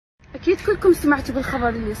أكيد كلكم سمعتوا بالخبر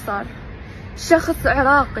اللي صار. شخص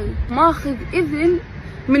عراقي ماخذ إذن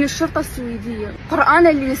من الشرطة السويدية. قرآن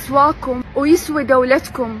اللي يسواكم ويسوى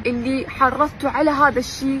دولتكم اللي حرضتوا على هذا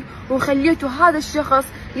الشيء وخليتوا هذا الشخص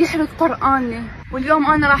يحرق قرآنه. واليوم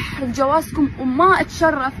أنا راح أحرق جوازكم وما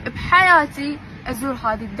أتشرف بحياتي أزور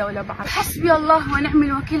هذه الدولة بعد. حسبي الله ونعم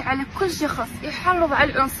الوكيل على كل شخص يحرض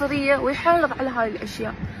على العنصرية ويحرض على هذه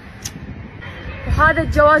الأشياء. وهذا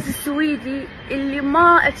الجواز السويدي اللي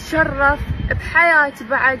ما أتشرف بحياتي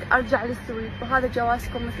بعد أرجع للسويد. وهذا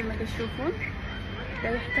جوازكم مثل ما تشوفون لا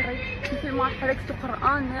يحترق مثل ما حرقتوا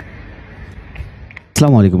قرآننا.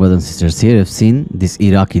 Assalamu alaikum brothers and sisters. Here I've seen this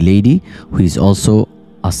Iraqi lady who is also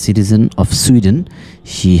a citizen of Sweden.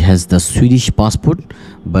 She has the Swedish passport,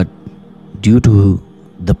 but due to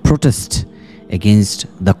the protest against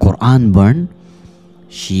the Quran burn,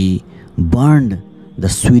 she burned the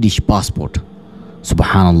Swedish passport.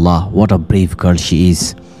 Subhanallah, what a brave girl she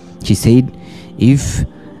is. She said if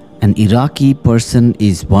an Iraqi person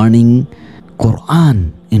is burning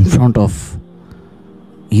Quran in front of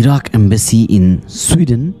Iraq embassy in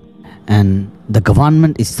Sweden and the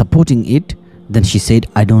government is supporting it, then she said,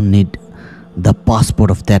 I don't need the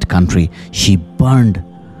passport of that country. She burned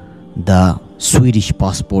the Swedish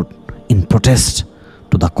passport in protest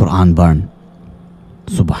to the Quran burn.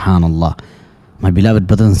 Subhanallah. My beloved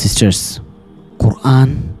brothers and sisters,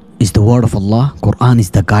 Quran is the word of Allah. Quran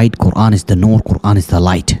is the guide. Quran is the nur. Quran is the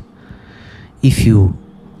light. If you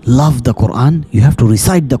love the Quran, you have to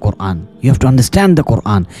recite the Quran. You have to understand the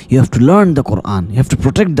Quran. You have to learn the Quran. You have to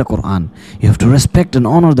protect the Quran. You have to respect and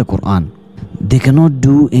honor the Quran. They cannot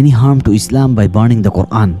do any harm to Islam by burning the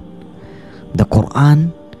Quran. The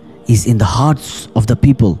Quran is in the hearts of the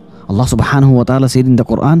people. Allah subhanahu wa ta'ala said in the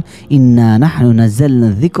Quran, Inna nahnu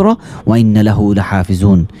nazzalna dhikra wa inna lahu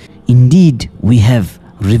lahafizun. Indeed, we have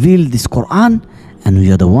revealed this Quran and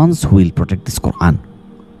we are the ones who will protect this Quran.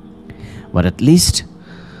 But at least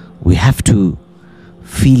we have to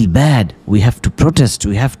feel bad, we have to protest,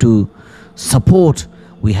 we have to support,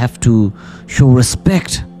 we have to show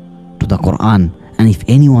respect to the Quran. And if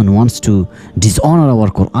anyone wants to dishonor our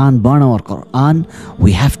Quran, burn our Quran,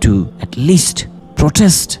 we have to at least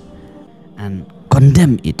protest and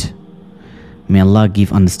condemn it. May Allah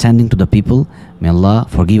give understanding to the people. May Allah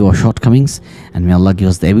forgive our shortcomings. And may Allah give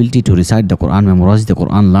us the ability to recite the Quran, memorize the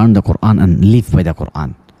Quran, learn the Quran, and live by the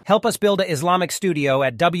Quran. Help us build an Islamic studio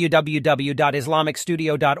at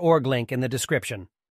www.islamicstudio.org, link in the description.